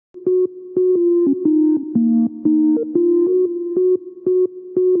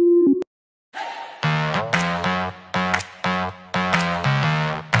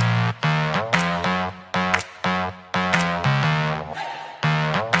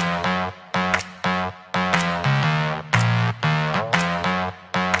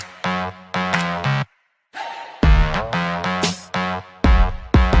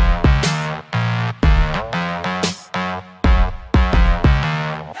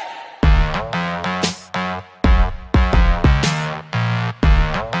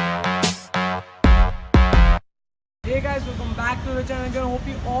the channel again. Hope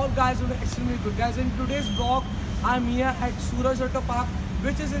you all guys will be extremely good, guys. In today's vlog, I'm here at Suraj Auto Park,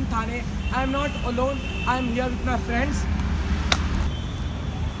 which is in Thane. I'm not alone. I'm here with my friends.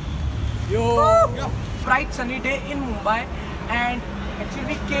 Yo! Bright sunny day in Mumbai, and actually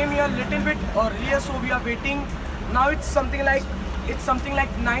we came here a little bit earlier, so we are waiting. Now it's something like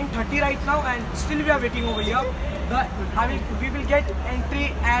 9:30 right now, and still we are waiting over here. We will get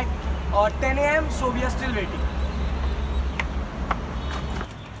entry at 10 AM, so we are still waiting.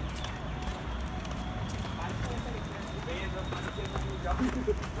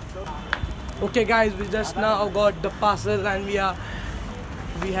 Okay guys, we just now got the parcel and we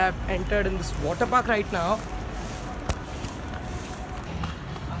have entered in this water park right now.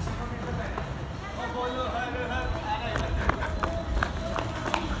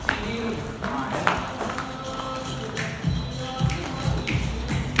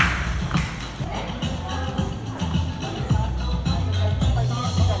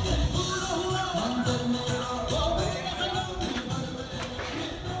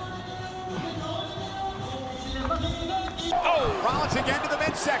 Rollins again to the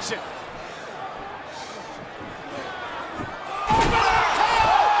midsection.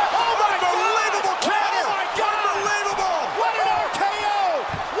 Unbelievable counter! Oh my God! Unbelievable! What an RKO!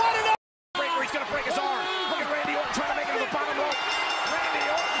 What an breaker! He's gonna break his arm. Look at Randy Orton trying to make it to the bottom rope. Randy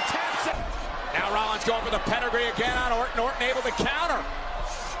Orton taps it. Now Rollins going for the pedigree again on Orton. Orton able to counter.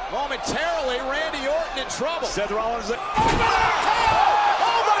 Momentarily, Randy Orton in trouble. Seth Rollins. Oh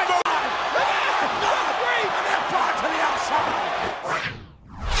my God! To the outside.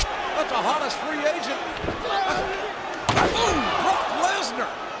 That's the hottest free agent. Brock Lesnar.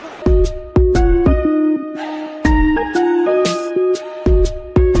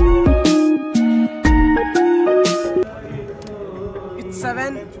 It's 7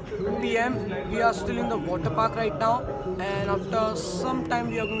 PM. We are still in the water park right now, and after some time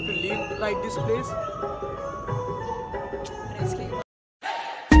we are going to leave this place.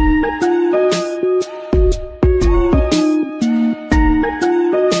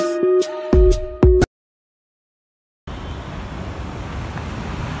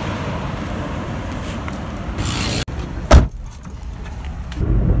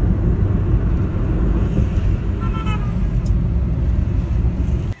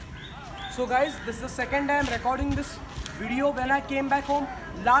 So guys, this is the second time recording this video. When I came back home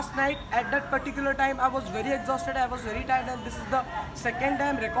last night, at that particular time I was very exhausted, I was very tired, and this is the second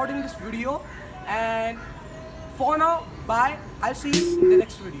time recording this video. And for now, bye. I'll see you in the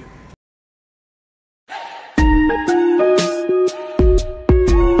next video.